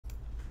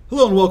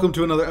Hello and welcome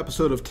to another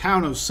episode of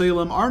Town of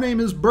Salem. Our name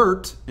is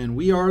Burt, and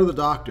we are the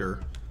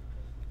Doctor.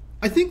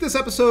 I think this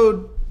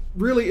episode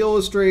really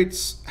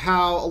illustrates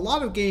how a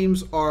lot of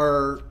games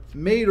are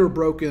made or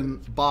broken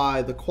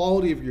by the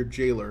quality of your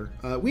jailer.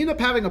 We end up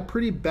having a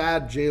pretty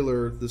bad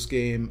jailer this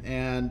game,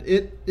 and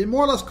it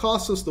more or less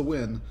costs us the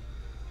win.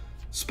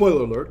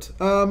 Spoiler alert.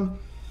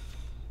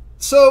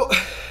 So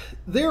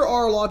there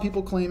are a lot of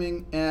people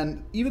claiming,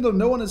 and even though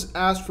no one has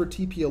asked for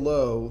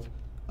TPLO,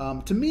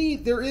 to me,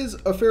 there is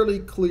a fairly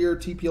clear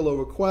TPLO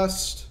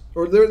request,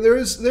 or there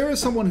is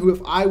someone who,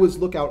 if I was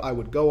lookout, I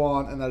would go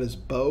on, and that is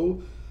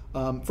Bo.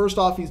 First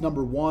off, he's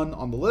number 1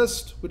 on the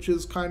list, which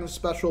is kind of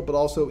special, but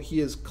also he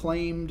is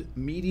claimed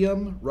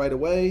medium right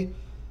away.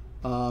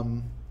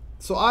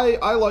 So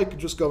I like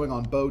just going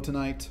on Bo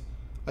tonight.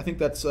 I think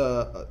that's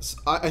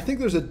I think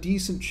there's a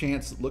decent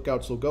chance that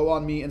lookouts will go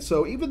on me, and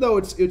so even though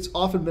it's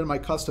often been my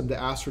custom to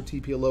ask for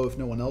TPLO if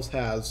no one else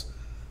has,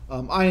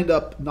 I end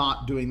up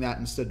not doing that,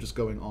 instead just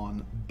going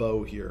on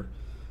Bo here.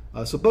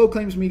 So Bo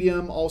claims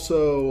medium,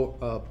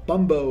 also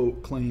Bumbo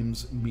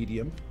claims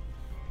medium.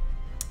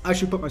 I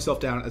should put myself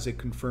down as a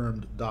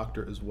confirmed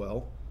doctor as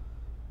well.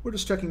 We're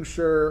just checking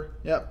sure.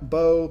 Yep,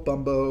 Bo,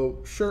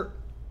 Bumbo, sure.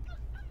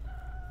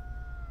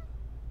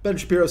 Ben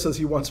Shapiro says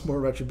he wants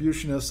more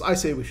retributionists. I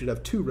say we should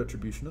have 2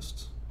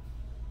 retributionists.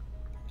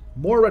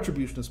 More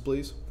retributionists,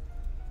 please.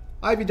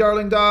 Ivy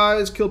Darling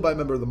dies, killed by a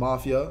member of the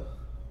Mafia.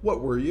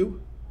 What were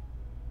you?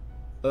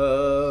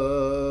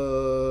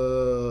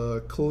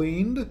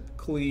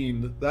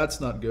 Cleaned.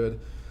 That's not good.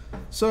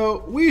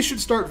 So we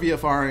should start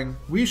VFRing.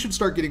 We should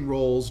start getting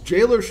rolls.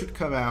 Jailers should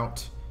come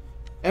out.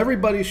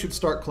 Everybody should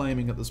start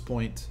claiming at this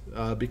point,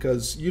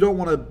 because you don't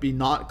want to be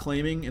not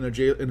claiming in a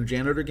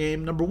janitor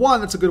game. Number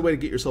 1, that's a good way to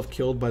get yourself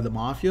killed by the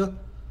Mafia.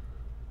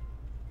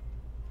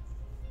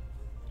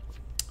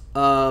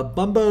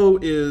 Bumbo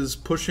is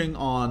pushing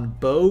on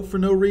Bo for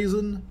no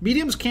reason.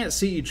 Mediums can't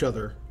see each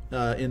other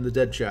in the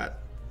dead chat.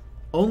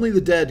 Only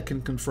the dead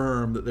can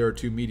confirm that there are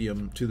 2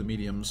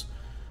 mediums.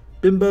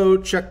 Bimbo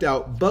checked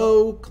out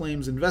Bo,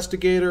 claims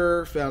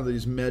investigator, found that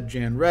he's Med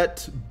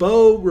Janret.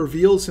 Bo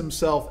reveals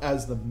himself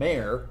as the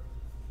mayor.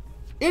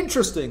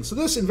 Interesting. So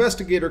this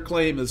investigator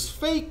claim is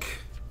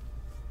fake.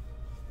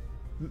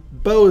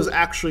 Bo is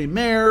actually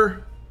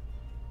mayor.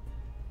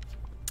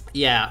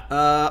 Yeah,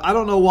 I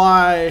don't know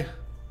why.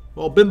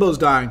 Well, Bimbo's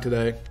dying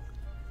today.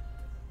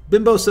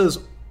 Bimbo says,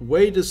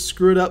 way to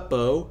screw it up,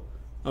 Bo.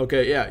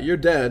 Okay, yeah, you're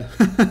dead.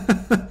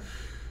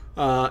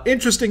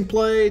 Interesting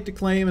play to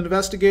claim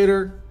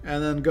investigator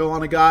and then go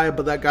on a guy,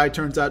 but that guy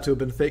turns out to have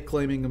been fake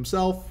claiming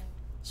himself.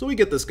 So we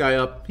get this guy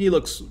up. He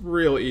looks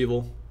real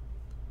evil.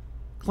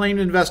 Claimed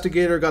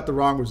investigator, got the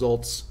wrong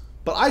results.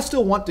 But I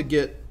still want to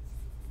get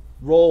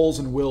rolls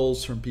and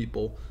wills from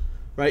people,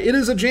 right? It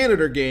is a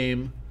janitor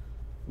game.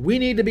 We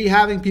need to be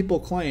having people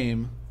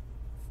claim.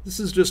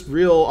 This is just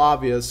real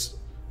obvious.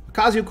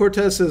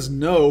 Ocasio-Cortez says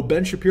no.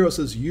 Ben Shapiro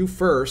says you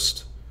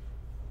first.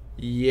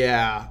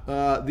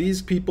 Yeah,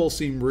 these people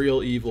seem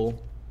real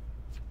evil.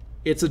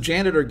 It's a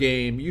janitor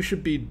game. You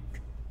should be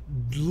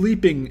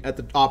leaping at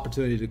the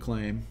opportunity to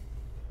claim.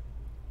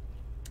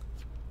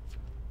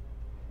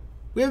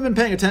 We haven't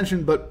been paying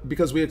attention, but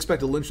because we expect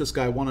to lynch this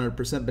guy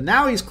 100%. But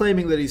now he's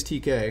claiming that he's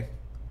TK.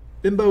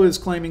 Bimbo is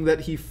claiming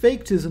that he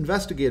faked his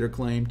investigator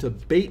claim to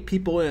bait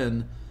people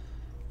in.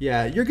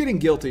 Yeah, you're getting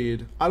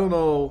guiltied. I don't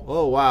know.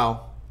 Oh,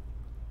 wow.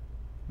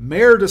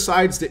 Mayor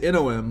decides to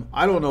inno him.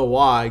 I don't know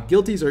why.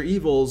 Guilties are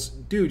evils.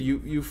 Dude,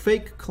 you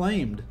fake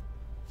claimed.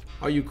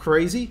 Are you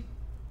crazy?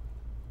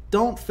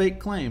 Don't fake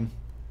claim.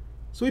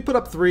 So we put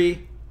up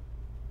 3.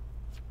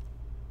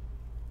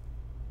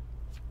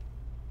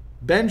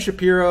 Ben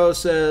Shapiro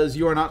says,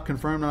 you are not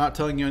confirmed. I'm not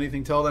telling you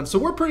anything till then. So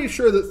we're pretty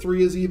sure that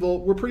 3 is evil.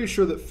 We're pretty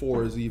sure that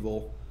 4 is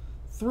evil.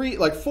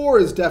 4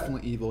 is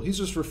definitely evil. He's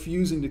just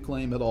refusing to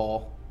claim at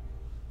all.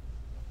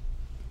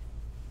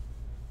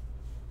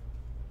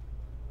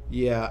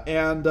 Yeah,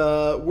 and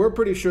we're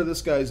pretty sure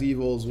this guy's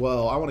evil as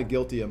well. I want to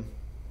guilty him.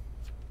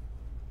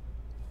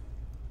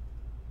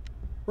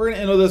 We're going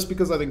to enter this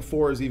because I think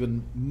 4 is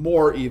even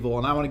more evil,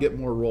 and I want to get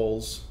more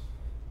rolls.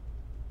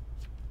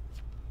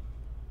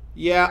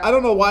 Yeah, I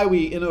don't know why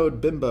we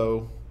innoed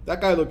Bimbo.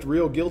 That guy looked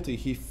real guilty.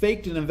 He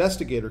faked an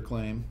investigator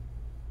claim.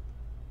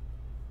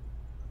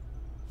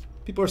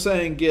 People are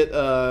saying get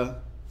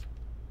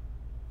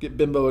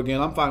Bimbo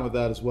again. I'm fine with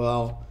that as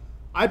well.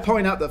 I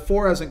point out that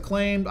 4 hasn't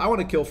claimed. I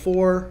want to kill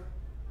 4.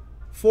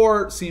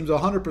 4 seems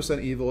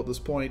 100% evil at this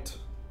point.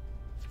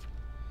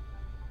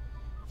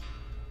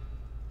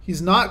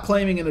 He's not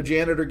claiming in a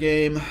janitor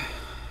game.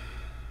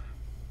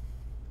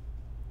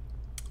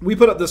 We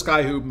put up this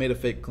guy who made a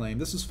fake claim.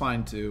 This is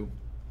fine too.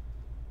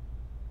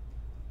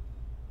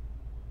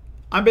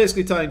 I'm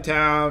basically telling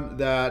town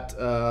that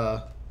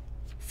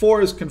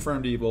 4 is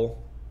confirmed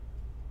evil.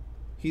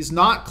 He's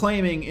not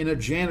claiming in a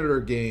janitor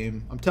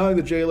game. I'm telling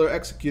the jailer,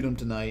 execute him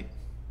tonight.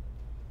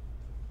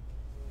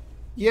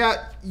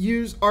 Yeah,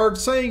 you are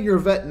saying you're a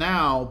vet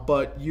now,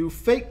 but you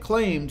fake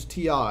claimed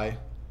TI.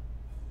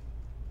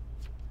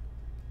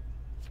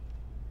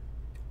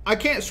 I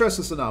can't stress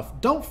this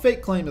enough. Don't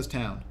fake claim as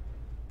town.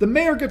 The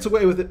mayor gets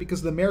away with it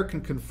because the mayor can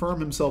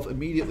confirm himself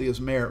immediately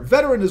as mayor.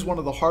 Veteran is one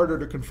of the harder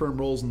to confirm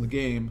roles in the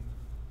game,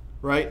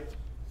 right?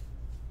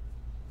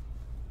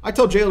 I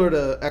tell jailer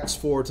to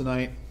X4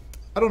 tonight.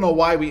 I don't know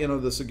why we enter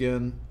this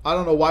again. I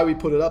don't know why we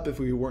put it up if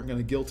we weren't going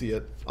to guilty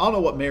it. I don't know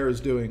what mayor is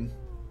doing.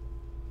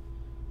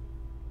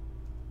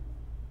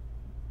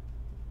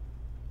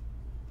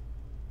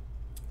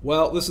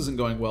 Well, this isn't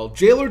going well.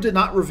 Jailer did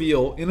not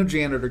reveal in a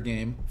janitor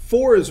game.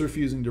 4 is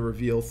refusing to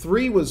reveal.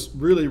 3 was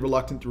really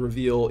reluctant to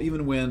reveal,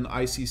 even when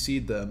I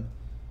CC'd them.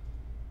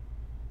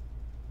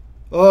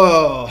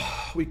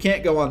 Oh, we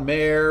can't go on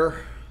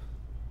mayor.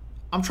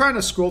 I'm trying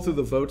to scroll through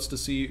the votes to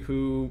see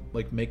who,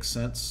 like, makes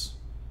sense.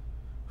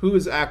 Who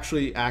is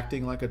actually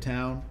acting like a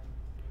town.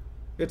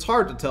 It's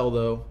hard to tell,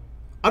 though.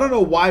 I don't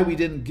know why we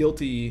didn't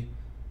guilty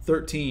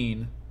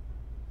 13.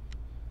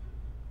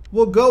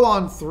 We'll go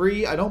on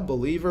 3. I don't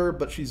believe her,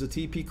 but she's a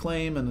TP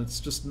claim, and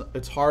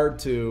it's hard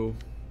to...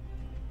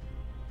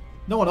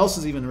 No one else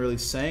is even really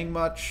saying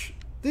much.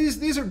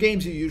 These are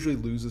games you usually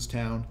lose as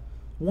town.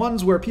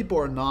 Ones where people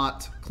are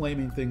not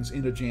claiming things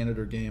in a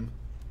janitor game.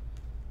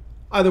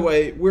 Either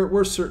way,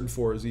 we're certain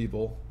 4 is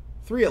evil.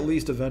 3 at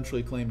least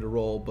eventually claimed a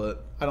role,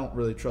 but I don't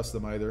really trust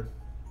them either.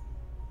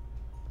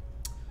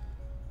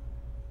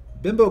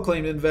 Bimbo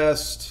claimed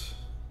invest.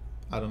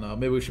 I don't know.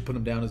 Maybe we should put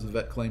him down as a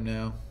vet claim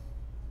now.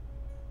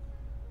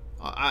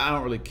 I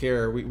don't really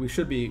care. We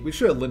should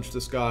have lynched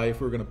this guy if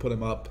we were going to put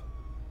him up.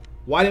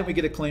 Why didn't we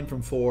get a claim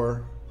from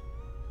 4?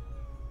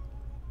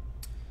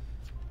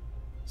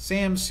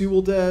 Sam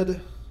Sewell dead.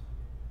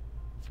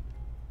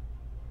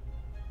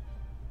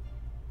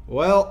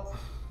 Well,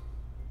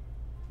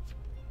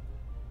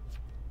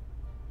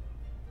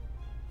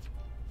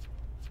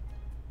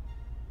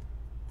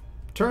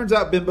 turns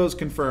out Bimbo's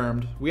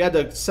confirmed. We had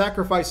to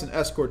sacrifice an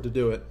escort to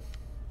do it.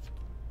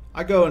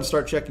 I go and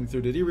start checking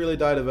through. Did he really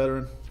die to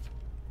veteran?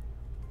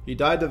 He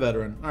died to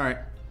veteran. Alright.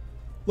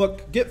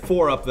 Look, get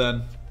 4 up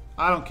then.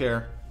 I don't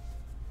care.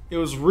 It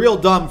was real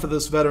dumb for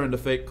this veteran to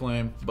fake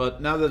claim,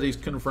 but now that he's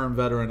confirmed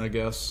veteran, I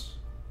guess.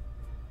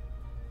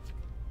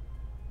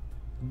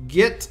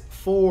 Get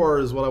 4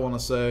 is what I want to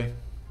say.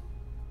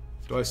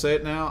 Do I say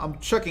it now? I'm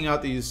checking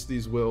out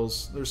these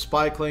wills. There's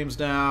spy claims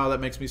now. That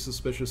makes me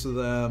suspicious of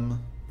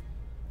them.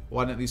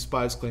 Why didn't these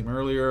spies claim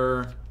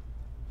earlier?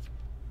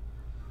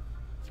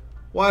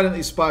 Why didn't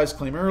these spies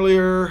claim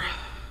earlier?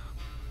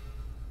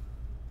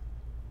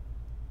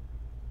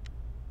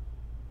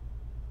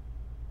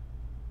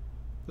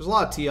 There's a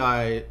lot of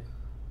TI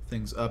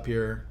things up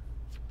here.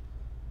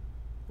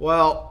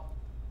 Well,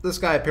 this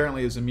guy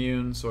apparently is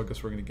immune, so I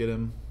guess we're going to get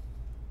him.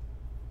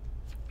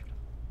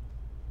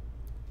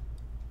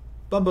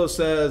 Bumbo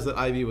says that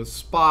Ivy was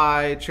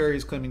spy.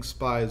 Cherry's claiming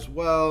spy as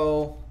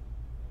well.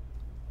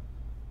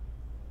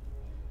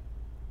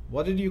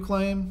 What did you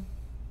claim?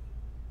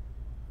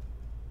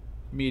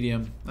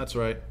 Medium. That's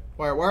right.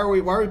 Why are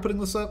we putting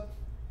this up?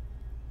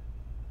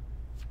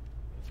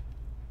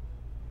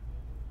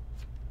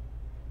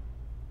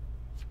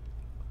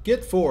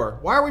 Get 4.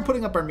 Why are we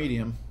putting up our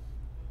medium?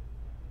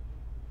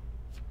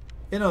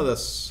 You know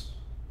this.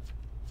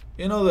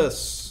 You know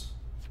this.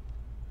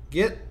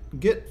 Get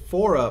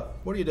 4 up.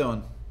 What are you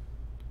doing?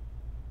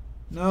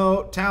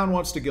 No, town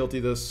wants to guilty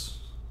this.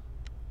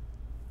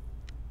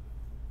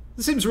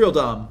 This seems real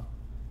dumb.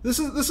 This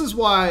is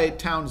why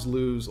towns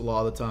lose a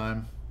lot of the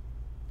time.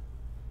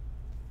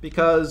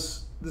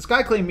 Because this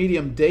guy claimed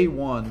medium day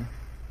 1.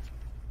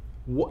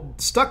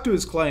 Stuck to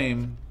his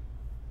claim.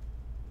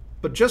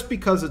 But just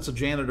because it's a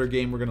janitor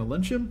game, we're going to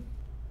lynch him?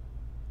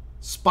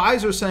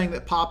 Spies are saying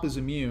that Pop is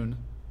immune.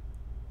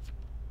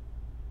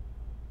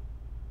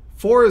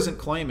 4 isn't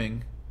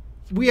claiming.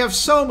 We have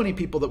so many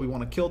people that we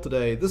want to kill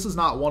today. This is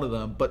not one of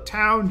them. But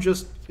town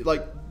just,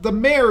 like, the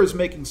mayor is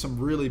making some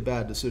really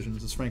bad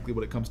decisions is frankly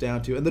what it comes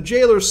down to. And the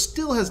jailer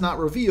still has not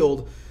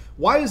revealed.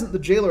 Why isn't the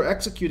jailer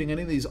executing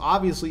any of these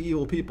obviously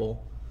evil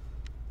people?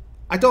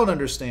 I don't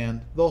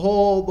understand. The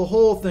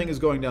whole thing is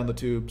going down the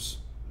tubes.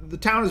 The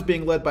town is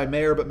being led by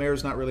mayor, but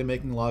mayor's not really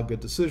making a lot of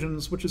good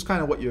decisions, which is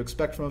kind of what you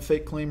expect from a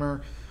fake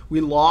claimer. We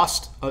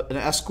lost an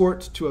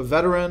escort to a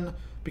veteran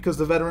because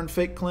the veteran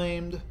fake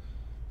claimed.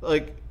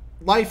 Like,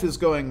 life is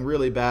going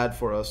really bad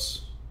for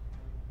us.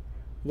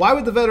 Why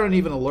would the veteran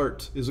even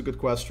alert is a good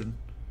question.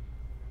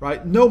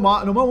 Right? No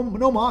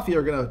mafia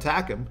are going to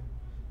attack him.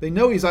 They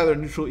know he's either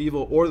neutral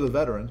evil or the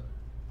veteran.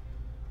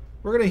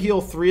 We're going to heal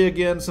 3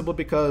 again simply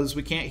because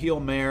we can't heal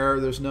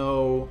mayor. There's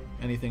no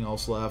anything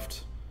else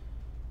left.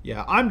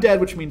 Yeah, I'm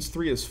dead, which means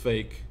 3 is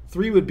fake.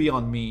 3 would be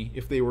on me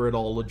if they were at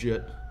all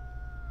legit.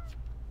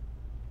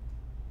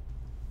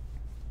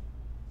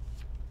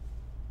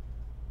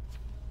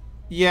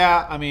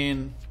 Yeah, I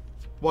mean,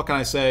 what can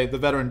I say? The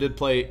veteran did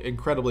play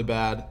incredibly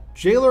bad.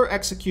 Jailer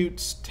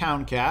executes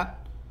Town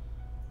Cat.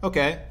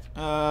 Okay,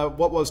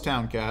 what was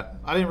Town Cat?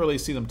 I didn't really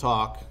see them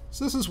talk.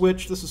 So this is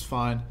Witch, this is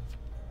fine.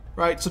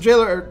 Right, so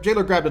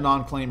Jailer grabbed a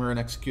non-claimer and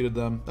executed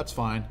them. That's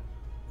fine.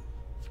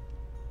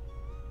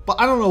 But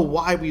I don't know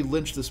why we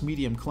lynched this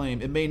medium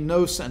claim. It made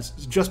no sense.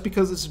 Just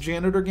because it's a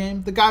janitor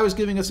game? The guy was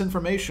giving us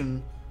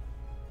information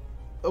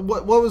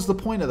what was the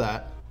point of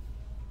that?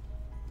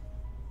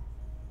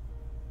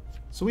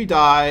 So we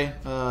die.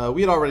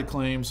 We had already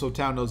claimed, so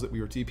town knows that we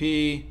were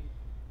TP.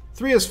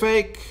 3 is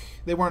fake.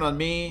 They weren't on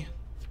me.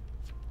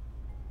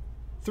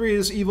 3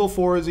 is evil.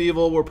 4 is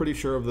evil. We're pretty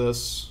sure of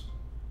this.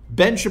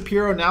 Ben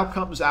Shapiro now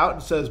comes out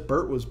and says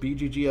Burt was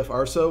BGGF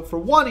Arso. For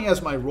one, he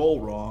has my role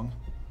wrong.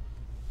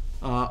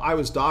 I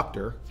was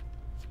doctor.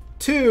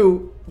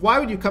 2, why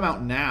would you come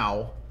out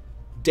now?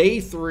 Day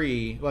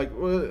 3. Like,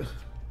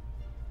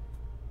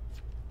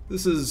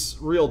 this is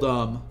real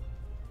dumb.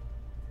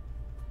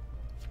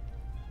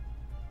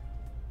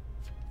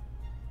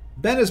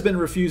 Ben has been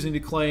refusing to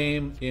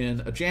claim in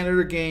a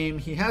janitor game.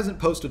 He hasn't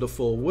posted a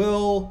full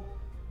will.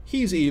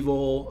 He's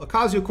evil.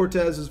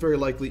 Ocasio-Cortez is very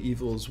likely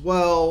evil as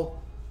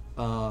well,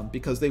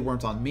 because they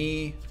weren't on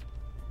me.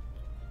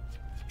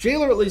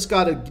 Jailer at least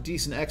got a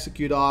decent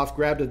execute off,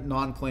 grabbed a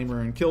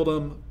non-claimer and killed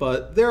him,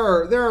 but there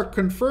are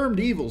confirmed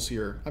evils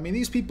here. I mean,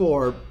 these people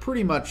are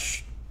pretty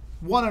much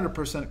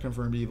 100%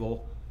 confirmed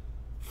evil.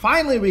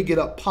 Finally, we get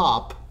up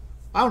Pop.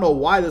 I don't know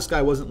why this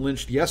guy wasn't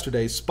lynched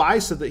yesterday. Spy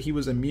said that he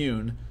was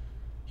immune.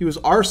 He was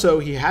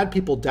Arso. He had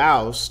people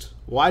doused.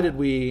 Why did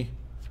we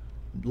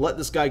let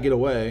this guy get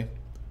away?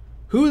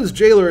 Who is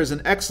Jailer is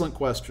an excellent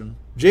question.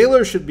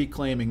 Jailer should be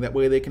claiming. That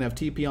way they can have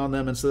TP on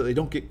them and so that they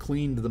don't get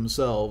cleaned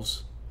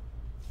themselves.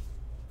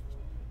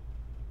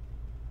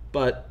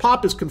 But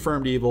Pop is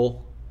confirmed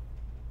evil.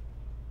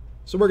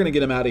 So we're going to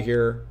get him out of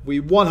here. We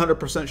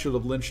 100% should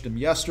have lynched him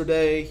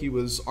yesterday. He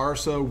was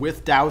Arso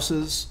with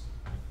douses.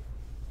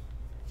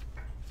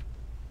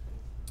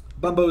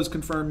 Bumbo is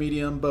confirmed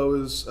medium. Bo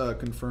is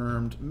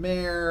confirmed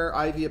mayor.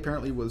 Ivy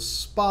apparently was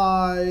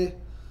spy.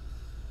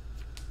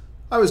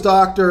 I was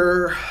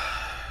doctor.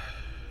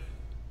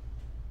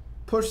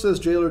 Push says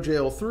jailer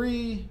jail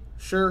 3.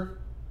 Sure.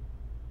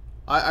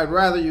 I'd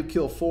rather you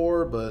kill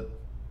 4, but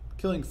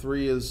killing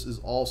 3 is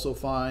also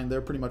fine.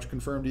 They're pretty much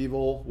confirmed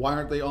evil. Why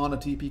aren't they on a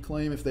TP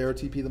claim if they are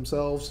TP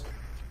themselves?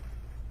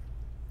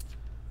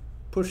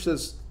 Push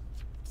says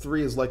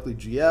 3 is likely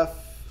GF.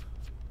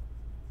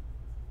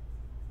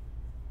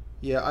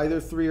 Yeah, either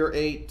 3 or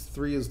 8.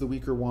 3 is the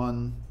weaker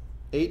one.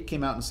 8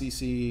 came out and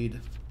CC'd.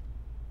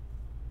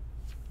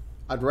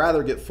 I'd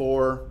rather get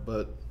 4,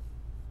 but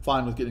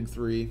fine with getting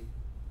 3.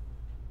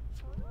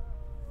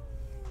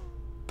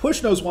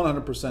 Push knows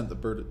 100%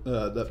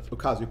 that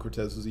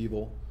Ocasio-Cortez is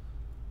evil.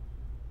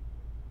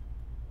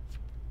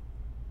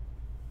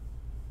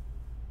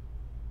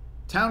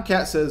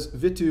 Towncat says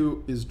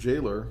Vitu is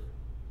jailer.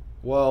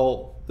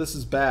 Well, this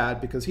is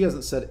bad because he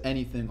hasn't said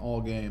anything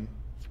all game.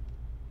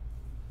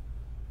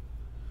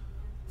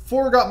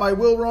 4 got my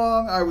will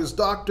wrong. I was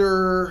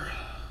doctor.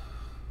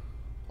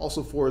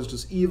 Also 4 is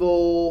just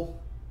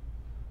evil.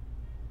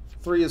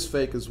 3 is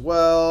fake as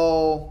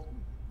well.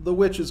 The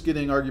witch is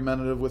getting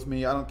argumentative with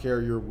me. I don't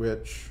care, you're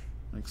witch.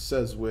 Like,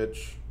 says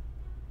witch.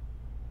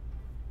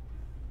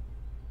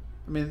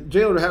 I mean,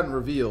 jailer hadn't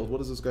revealed.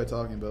 What is this guy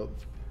talking about?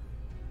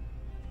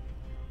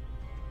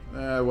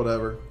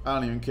 Whatever. I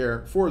don't even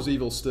care. 4 is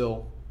evil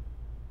still.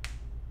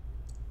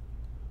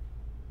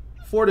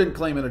 4 didn't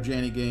claim in a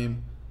Janny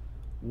game.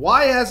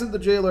 Why hasn't the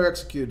jailer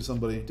executed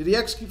somebody? Did he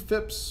execute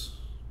Phipps?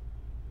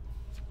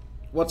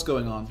 What's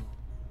going on?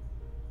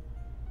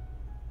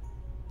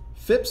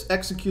 Phipps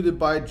executed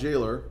by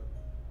jailer.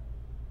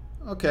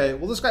 Okay,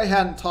 well this guy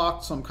hadn't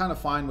talked, so I'm kind of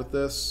fine with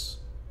this.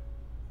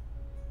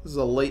 This is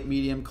a late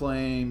medium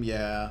claim,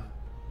 yeah.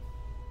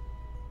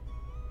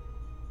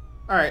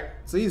 Alright,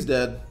 so he's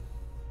dead.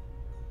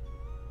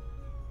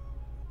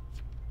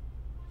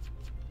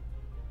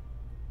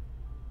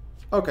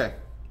 Okay,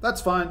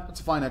 that's fine. That's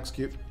a fine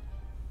execute.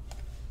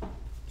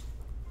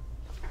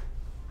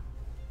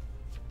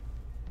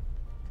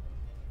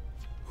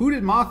 Who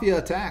did Mafia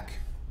attack?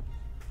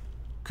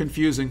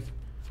 Confusing.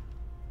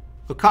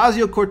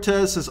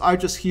 Ocasio-Cortez says, I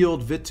just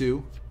healed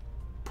Vitu.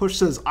 Push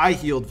says, I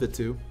healed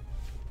Vitu.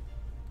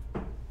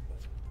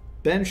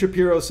 Ben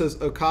Shapiro says,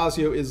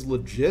 Ocasio is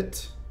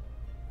legit.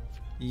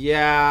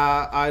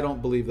 Yeah, I don't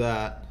believe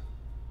that.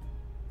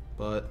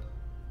 But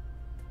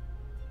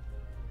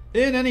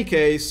in any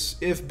case,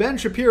 if Ben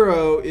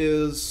Shapiro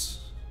is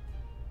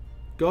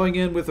going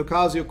in with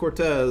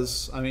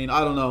Ocasio-Cortez, I mean,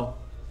 I don't know.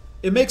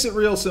 It makes it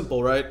real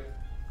simple, right?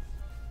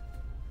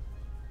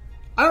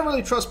 I don't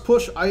really trust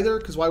Push either,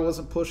 because why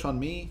wasn't Push on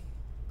me?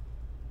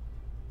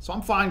 So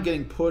I'm fine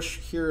getting Push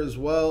here as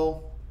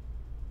well.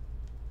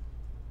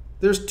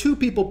 There's 2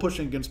 people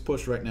pushing against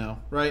Push right now,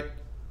 right?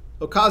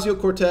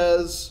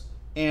 Ocasio-Cortez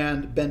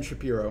and Ben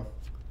Shapiro.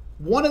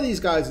 One of these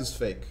guys is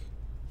fake,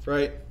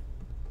 right?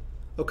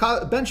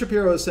 Ben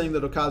Shapiro is saying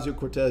that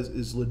Ocasio-Cortez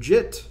is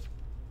legit.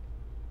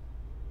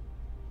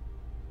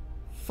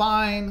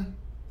 Fine.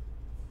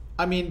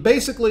 I mean,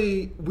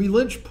 basically, we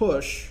lynch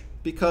Push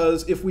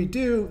because if we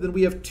do, then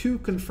we have 2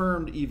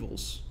 confirmed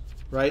evils,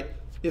 right?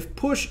 If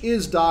Push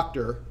is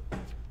Doctor,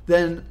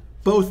 then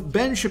both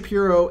Ben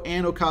Shapiro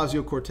and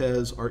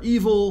Ocasio-Cortez are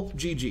evil,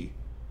 GG,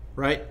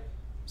 right?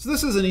 So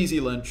this is an easy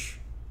lynch.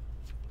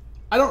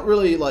 I don't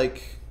really,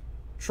 like,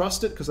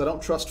 trust it because I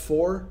don't trust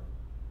 4,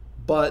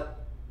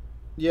 but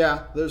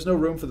Yeah, there's no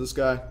room for this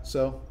guy,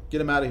 so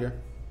get him out of here.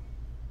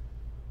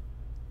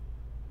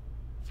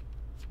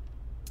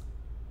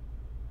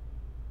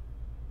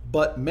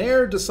 But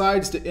Mayor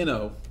decides to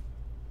inno.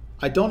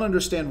 I don't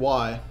understand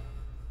why.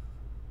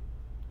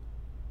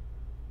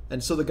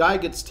 And so the guy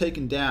gets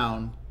taken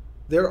down.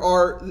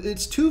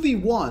 It's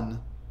 2v1.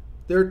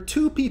 There are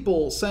two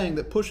people saying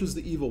that Push is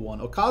the evil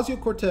one.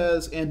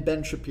 Ocasio-Cortez and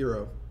Ben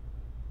Shapiro.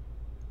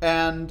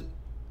 And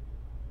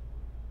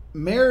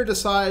Mayor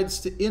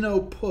decides to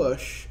inno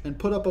Push and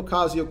put up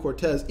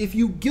Ocasio-Cortez. If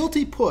you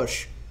guilty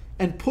Push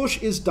and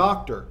Push is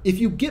Doctor, if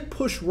you get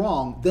Push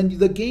wrong, then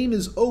the game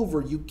is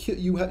over.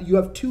 You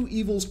have two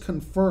evils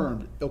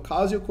confirmed,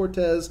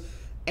 Ocasio-Cortez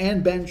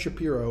and Ben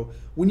Shapiro.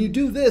 When you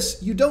do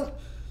this, you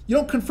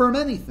don't confirm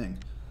anything.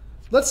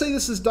 Let's say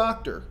this is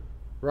Doctor,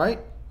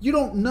 right? You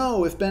don't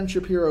know if Ben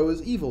Shapiro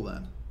is evil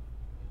then.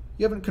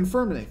 You haven't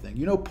confirmed anything.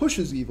 You know Push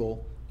is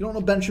evil. You don't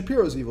know Ben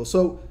Shapiro is evil.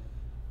 So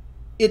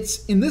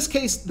it's, in this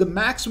case, the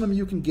maximum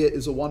you can get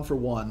is a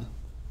 1-for-1.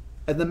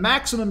 And the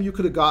maximum you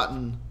could have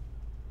gotten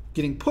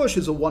getting Push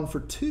is a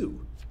 1-for-2,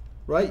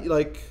 right?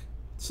 Like,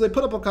 so they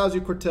put up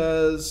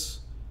Ocasio-Cortez.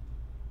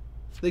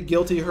 They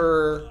guilty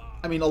her.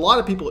 I mean, a lot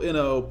of people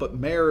inno, but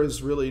Mayor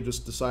is really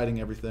just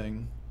deciding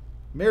everything.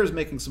 Mayor's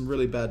making some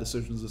really bad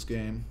decisions this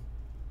game.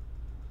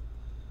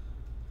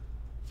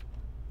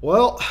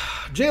 Well,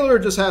 Jailer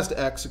just has to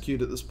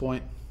execute at this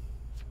point.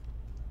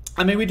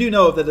 I mean, we do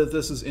know that if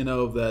this is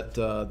inno,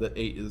 that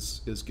 8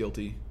 is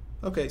guilty.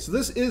 Okay, so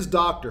this is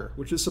Doctor,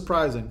 which is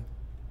surprising.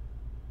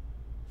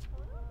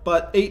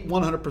 But 8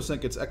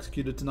 100% gets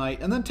executed tonight,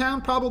 and then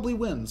Town probably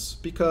wins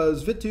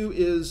because Vitu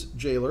is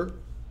Jailer,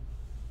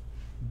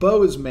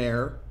 Bo is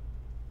Mayor,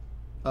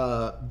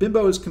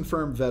 Bimbo is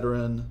confirmed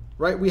veteran,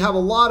 right? We have a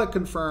lot of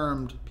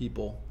confirmed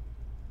people.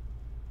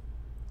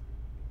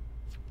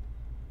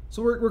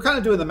 So we're kind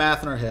of doing the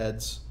math in our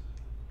heads.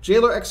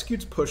 Jailer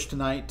executes Push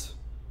tonight.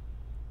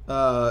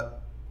 The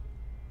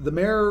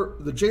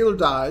Jailer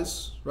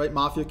dies, right?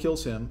 Mafia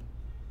kills him.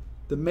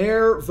 The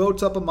Mayor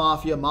votes up a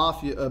Mafia.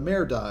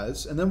 Mayor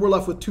dies, and then we're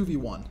left with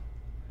 2v1.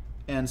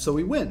 And so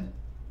we win,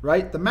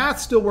 right? The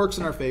math still works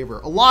in our favor.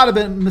 A lot of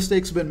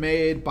mistakes have been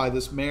made by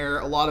this Mayor.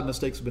 A lot of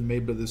mistakes have been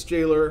made by this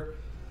Jailer.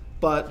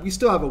 But we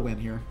still have a win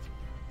here.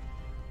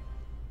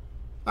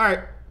 All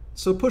right,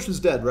 so Push is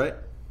dead, right?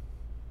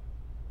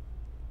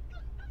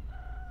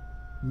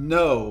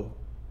 No.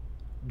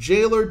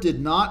 Jailer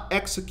did not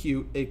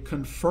execute a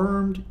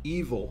confirmed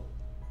evil.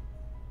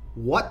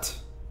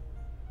 What?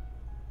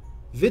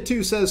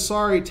 Vitu says,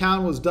 sorry,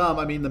 Town was dumb.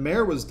 I mean, the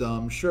Mayor was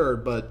dumb, sure,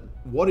 but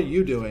what are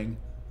you doing?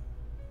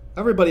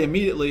 Everybody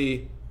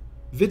immediately,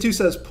 Vitu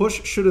says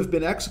Push should have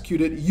been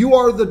executed. You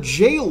are the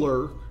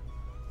Jailer.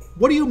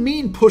 What do you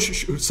mean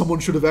someone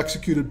should have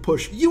executed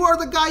Push? You are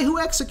the guy who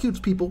executes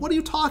people. What are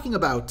you talking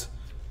about?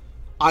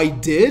 I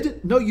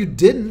did? No, you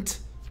didn't.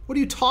 What are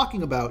you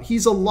talking about?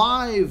 He's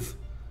alive.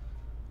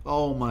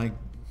 Oh my.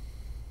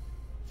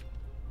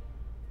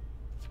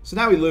 So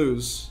now we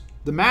lose.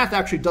 The math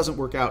actually doesn't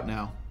work out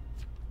now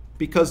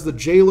because the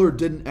Jailer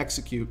didn't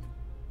execute.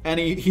 And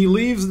he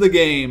leaves the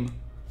game.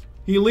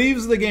 He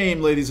leaves the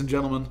game, ladies and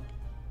gentlemen.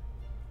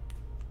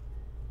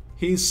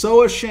 He's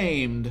so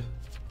ashamed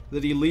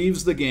that he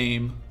leaves the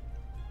game.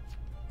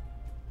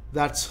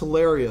 That's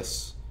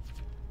hilarious.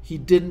 He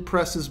didn't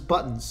press his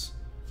buttons.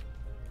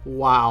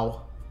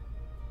 Wow.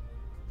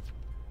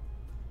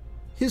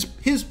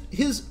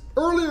 His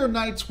earlier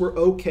nights were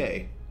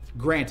okay,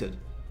 granted,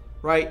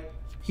 right?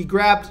 He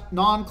grabbed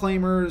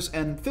non-claimers,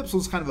 and Phipps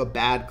was kind of a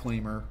bad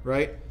claimer,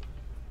 right?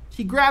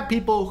 He grabbed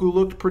people who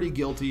looked pretty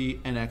guilty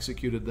and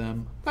executed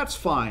them. That's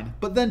fine.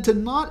 But then to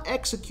not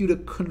execute a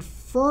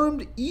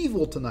confirmed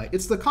evil tonight,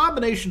 it's the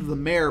combination of the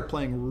Mayor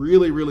playing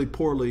really, really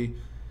poorly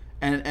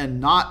and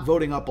not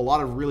voting up a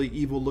lot of really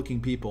evil-looking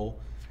people,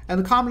 and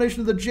the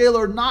combination of the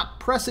Jailer not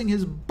pressing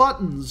his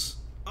buttons.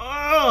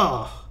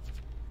 Ugh!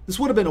 This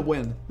would have been a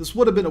win. This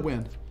would have been a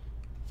win.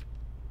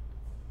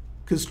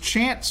 Because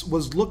Chance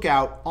was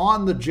lookout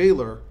on the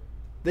Jailer.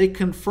 They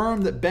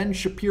confirmed that Ben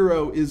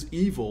Shapiro is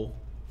evil.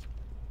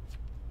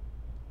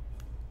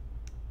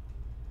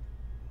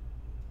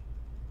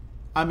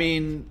 I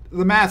mean,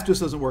 the math just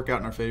doesn't work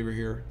out in our favor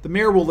here. The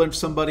Mayor will lynch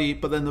somebody,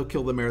 but then they'll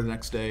kill the Mayor the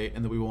next day,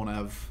 and then we won't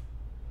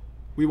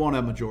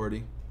have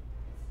majority.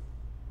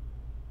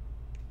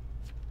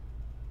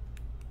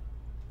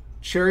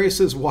 Cherry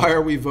says, why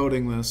are we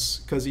voting this?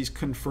 Because he's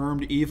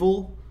confirmed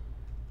evil?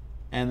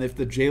 And if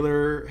the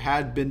Jailer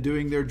had been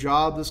doing their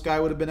job, this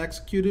guy would have been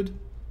executed?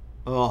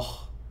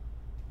 Ugh.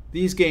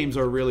 These games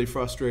are really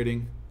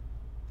frustrating.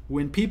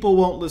 When people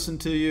won't listen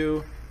to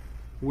you,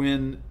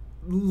 when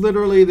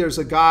literally there's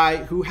a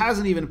guy who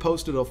hasn't even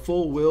posted a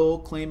full will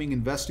claiming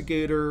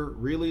investigator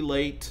really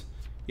late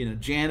in a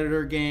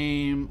janitor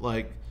game,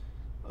 like,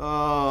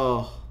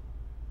 oh.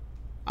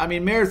 I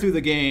mean, Mayor threw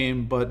the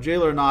game, but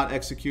Jailer not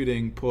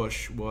executing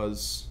Push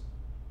was...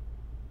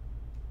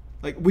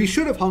 Like, we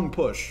should have hung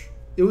Push.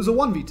 It was a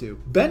 1v2.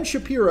 Ben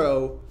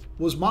Shapiro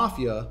was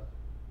Mafia,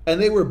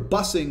 and they were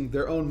bussing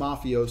their own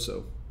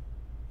mafioso,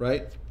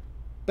 right?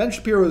 Ben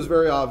Shapiro is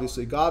very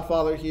obviously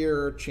Godfather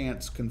here.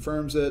 Chance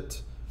confirms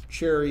it.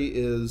 Cherry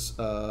is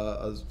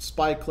a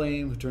spy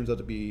claim who turns out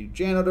to be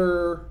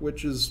janitor,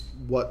 which is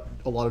what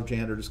a lot of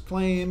janitors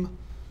claim.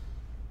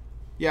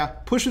 Yeah,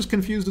 Push is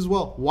confused as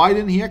well. Why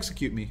didn't he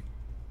execute me?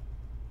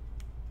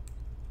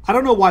 I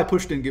don't know why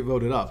Push didn't get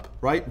voted up,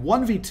 right?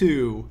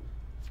 1v2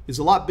 is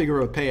a lot bigger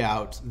of a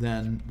payout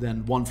than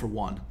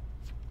 1-for-1,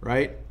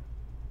 right?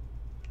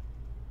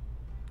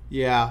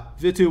 Yeah,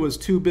 Vitu was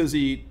too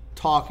busy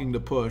talking to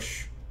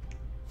Push.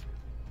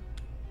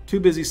 Too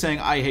busy saying,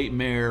 I hate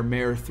Mayor.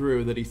 Mayor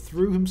threw, that he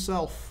threw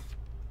himself.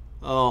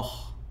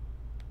 Oh.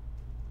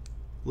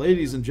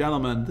 Ladies and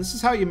gentlemen, this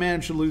is how you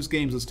manage to lose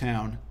games as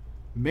town.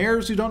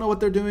 Mayors who don't know what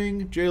they're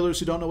doing, jailers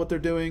who don't know what they're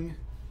doing,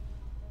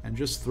 and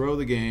just throw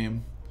the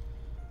game.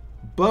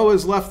 Bo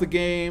has left the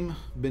game,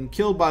 been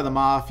killed by the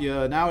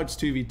Mafia. Now it's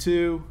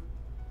 2v2.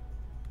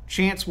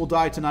 Chance will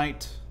die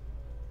tonight.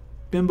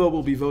 Bimbo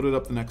will be voted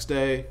up the next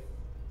day.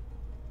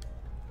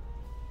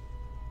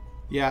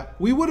 Yeah,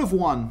 we would have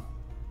won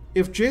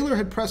if Jailer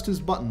had pressed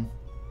his button.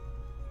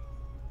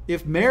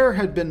 If Mayor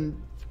had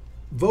been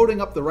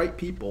voting up the right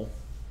people.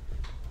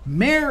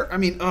 Mayor, I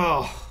mean,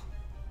 oh.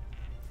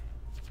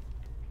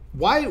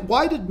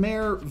 Why did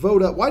Mayor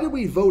vote up? Why did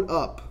we vote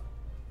up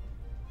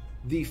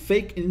the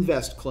fake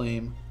invest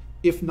claim,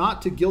 if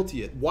not to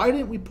guilty it? Why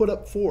didn't we put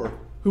up 4,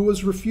 who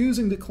was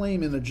refusing to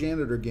claim in a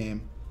janitor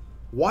game?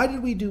 Why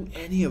did we do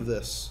any of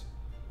this?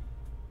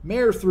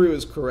 Mayor through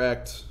is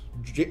correct.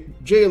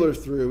 Jailer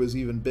through is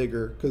even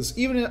bigger, because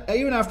even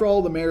after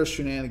all the Mayor's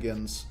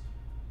shenanigans,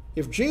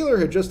 if Jailer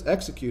had just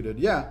executed,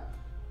 yeah,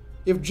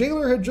 if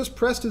Jailer had just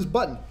pressed his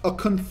button, a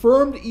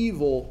confirmed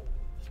evil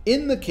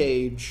in the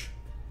cage,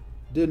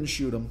 didn't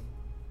shoot him.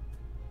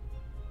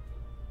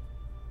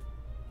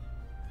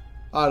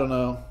 I don't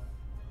know.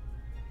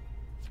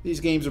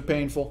 These games are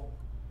painful.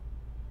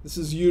 This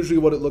is usually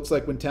what it looks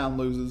like when town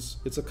loses.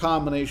 It's a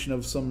combination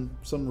of some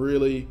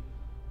really,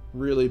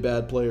 really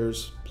bad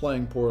players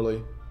playing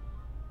poorly.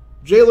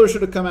 Jailer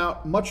should have come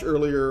out much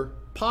earlier.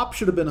 Pop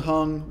should have been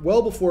hung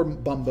well before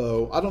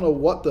Bumbo. I don't know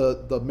what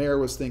the Mayor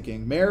was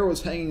thinking. Mayor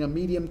was hanging a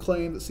medium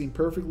claim that seemed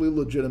perfectly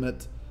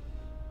legitimate.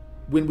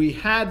 When we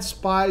had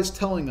spies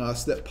telling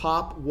us that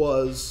Pop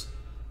was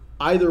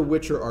either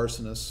witch or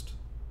arsonist.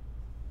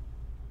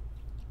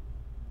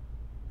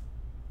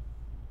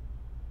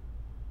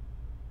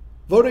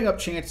 Voting up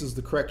Chance is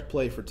the correct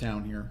play for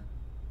town here.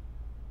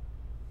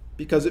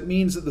 Because it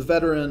means that the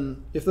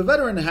veteran, if the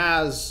veteran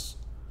has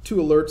 2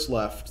 alerts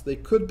left, they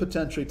could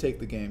potentially take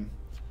the game.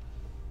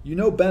 You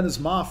know Ben is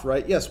Mafia,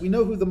 right? Yes, we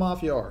know who the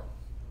Mafia are.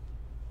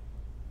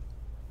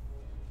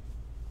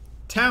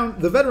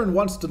 The veteran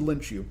wants to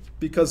lynch you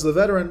because the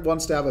veteran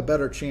wants to have a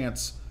better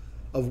chance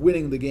of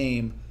winning the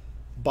game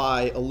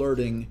by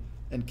alerting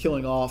and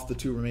killing off the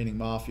 2 remaining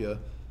Mafia.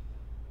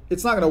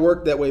 It's not going to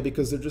work that way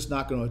because they're just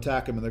not going to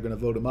attack him and they're going to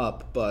vote him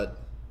up,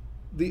 but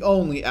the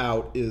only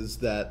out is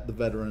that the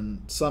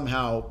veteran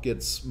somehow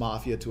gets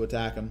Mafia to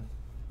attack him.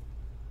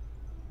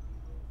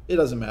 It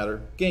doesn't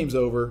matter. Game's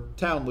over.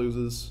 Town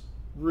loses.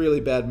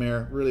 Really bad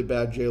Mayor. Really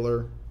bad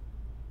Jailer.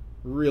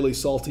 Really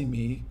salty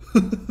me.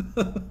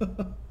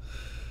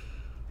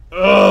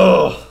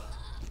 Ugh.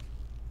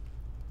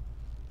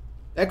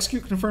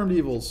 Execute confirmed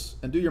evils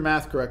and do your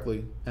math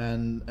correctly,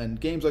 and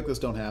games like this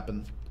don't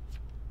happen.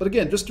 But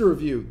again, just to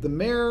review, the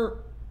Mayor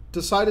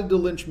decided to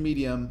lynch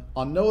medium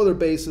on no other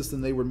basis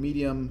than they were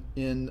medium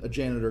in a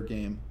janitor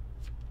game.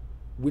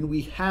 When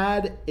we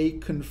had a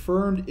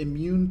confirmed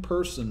immune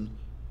person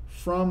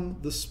from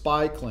the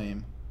spy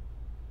claim,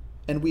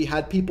 and we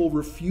had people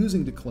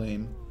refusing to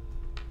claim,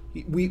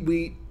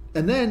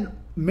 and then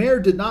Mayor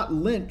did not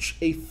lynch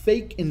a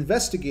fake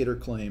investigator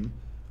claim,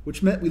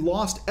 which meant we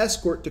lost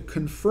escort to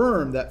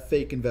confirm that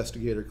fake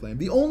investigator claim.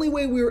 The only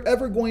way we were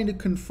ever going to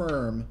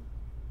confirm,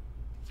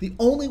 the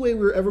only way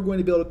we were ever going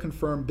to be able to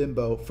confirm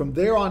Bimbo from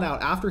there on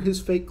out after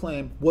his fake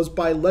claim was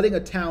by letting a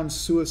town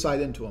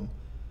suicide into him.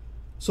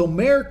 So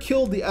Mayor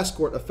killed the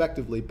escort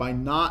effectively by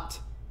not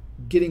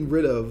getting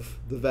rid of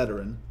the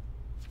veteran,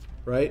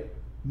 right?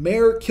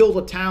 Mayor killed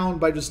a town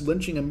by just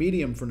lynching a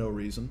medium for no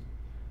reason.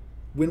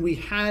 When we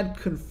had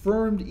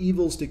confirmed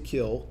evils to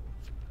kill,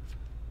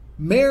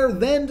 Mayor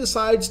then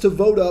decides to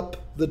vote up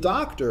the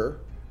doctor,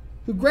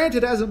 who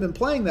granted hasn't been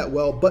playing that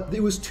well, but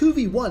it was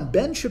 2v1.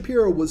 Ben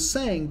Shapiro was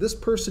saying this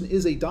person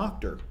is a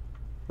doctor,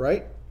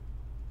 right?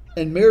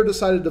 And Mayor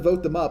decided to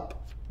vote them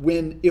up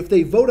when, if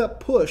they vote up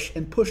Push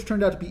and Push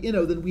turned out to be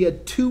Inno, then we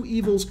had 2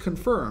 evils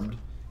confirmed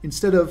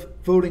instead of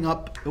voting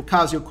up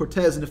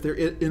Ocasio-Cortez, and if they're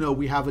Inno,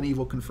 we have an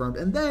evil confirmed.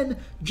 And then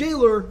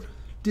Jailer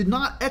did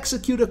not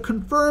execute a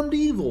confirmed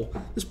evil.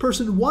 This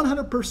person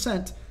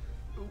 100%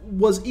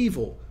 was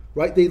evil,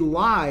 right? They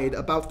lied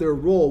about their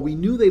role. We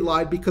knew they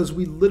lied because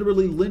we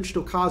literally lynched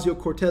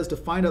Ocasio-Cortez to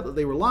find out that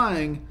they were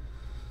lying.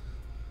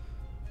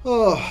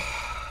 Oh,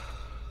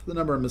 the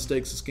number of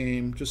mistakes this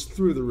game, just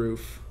through the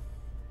roof.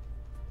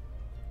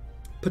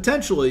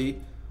 Potentially,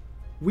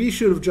 we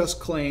should have just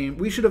claimed,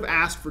 we should have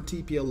asked for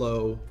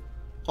TPLO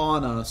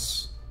on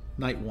us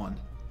night 1.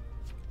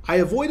 I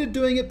avoided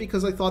doing it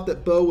because I thought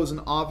that Bo was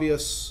an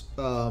obvious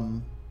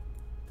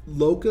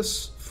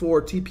locus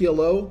for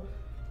TPLO,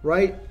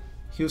 right?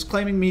 He was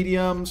claiming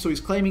medium, so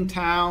he's claiming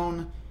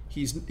town.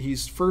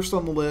 He's first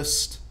on the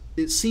list.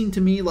 It seemed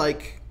to me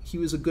like he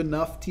was a good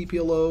enough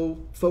TPLO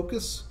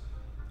focus,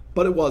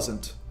 but it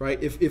wasn't,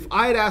 right? If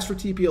I had asked for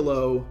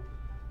TPLO,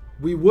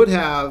 we would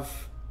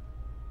have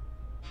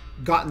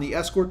gotten the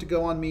escort to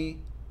go on me.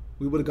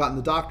 We would have gotten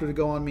the doctor to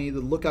go on me,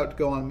 the lookout to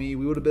go on me.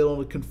 We would have been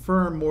able to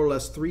confirm more or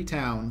less 3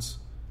 towns.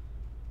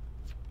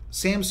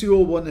 Sam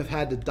Sewell wouldn't have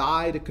had to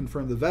die to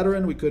confirm the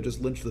veteran. We could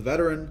just lynch the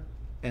veteran,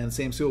 and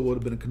Sam Sewell would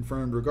have been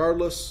confirmed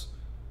regardless.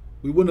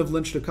 We wouldn't have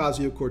lynched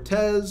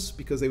Ocasio-Cortez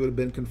because they would have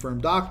been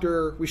confirmed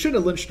doctor. We shouldn't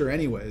have lynched her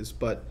anyways,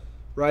 but,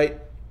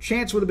 right?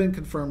 Chance would have been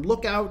confirmed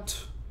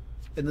lookout,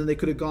 and then they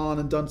could have gone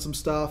and done some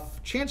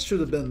stuff. Chance should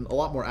have been a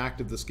lot more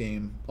active this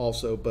game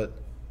also, but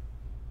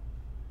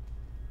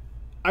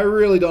I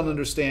really don't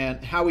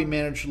understand how he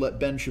managed to let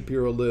Ben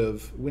Shapiro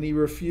live when he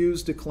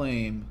refused to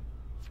claim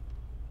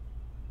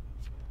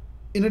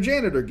in a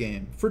janitor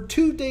game. For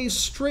 2 days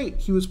straight,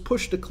 he was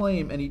pushed to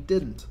claim, and he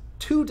didn't.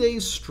 2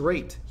 days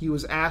straight, he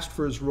was asked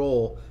for his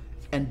role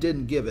and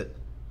didn't give it.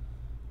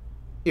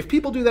 If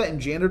people do that in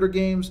janitor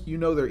games, you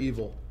know they're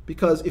evil.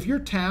 Because if you're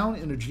town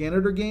in a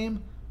janitor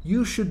game,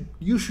 you should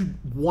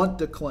want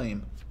to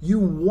claim. You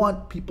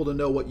want people to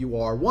know what you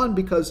are. One,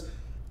 because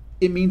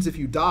it means if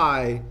you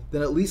die,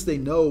 then at least they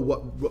know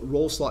what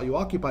role slot you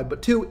occupied.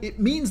 But 2, it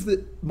means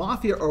that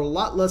Mafia are a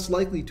lot less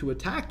likely to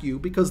attack you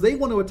because they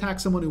want to attack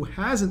someone who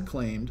hasn't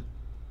claimed,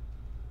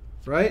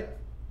 right?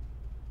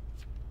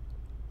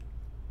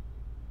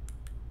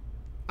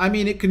 I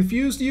mean, it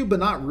confused you, but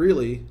not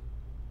really,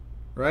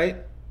 right?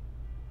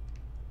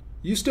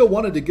 You still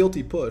wanted a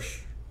guilty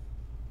push.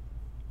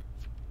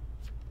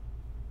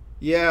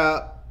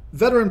 Yeah,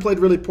 veteran played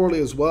really poorly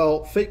as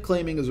well. Fake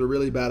claiming is a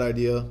really bad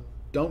idea.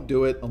 Don't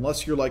do it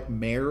unless you're like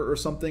mayor or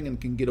something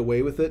and can get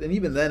away with it. And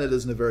even then, it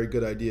isn't a very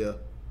good idea.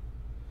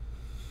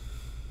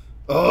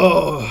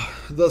 Oh,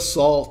 the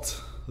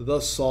salt. The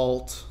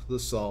salt. The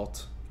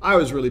salt. I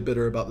was really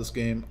bitter about this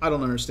game. I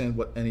don't understand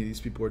what any of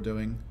these people are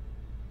doing.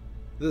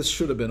 This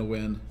should have been a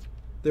win.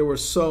 There were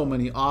so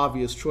many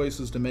obvious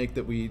choices to make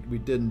that we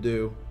didn't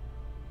do.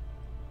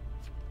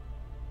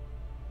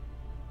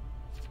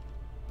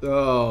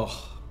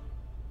 Oh.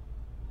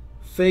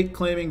 Fake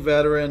claiming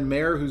veteran,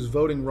 mayor who's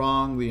voting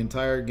wrong the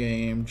entire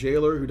game,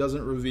 jailer who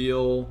doesn't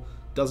reveal,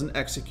 doesn't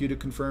execute a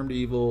confirmed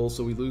evil,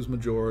 so we lose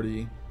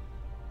majority.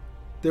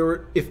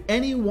 If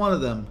any one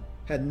of them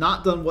had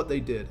not done what they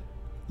did,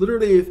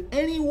 literally if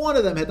any one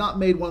of them had not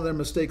made one of their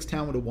mistakes,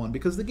 town would have won,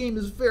 because the game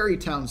is very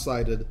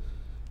town-sided.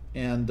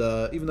 And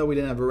even though we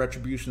didn't have a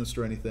retributionist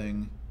or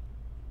anything,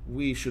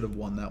 we should have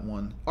won that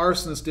one.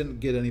 Arsonist didn't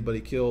get anybody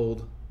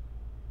killed.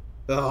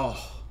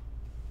 Oh,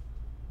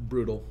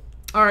 brutal.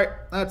 All right,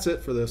 that's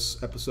it for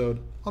this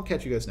episode. I'll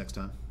catch you guys next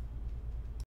time.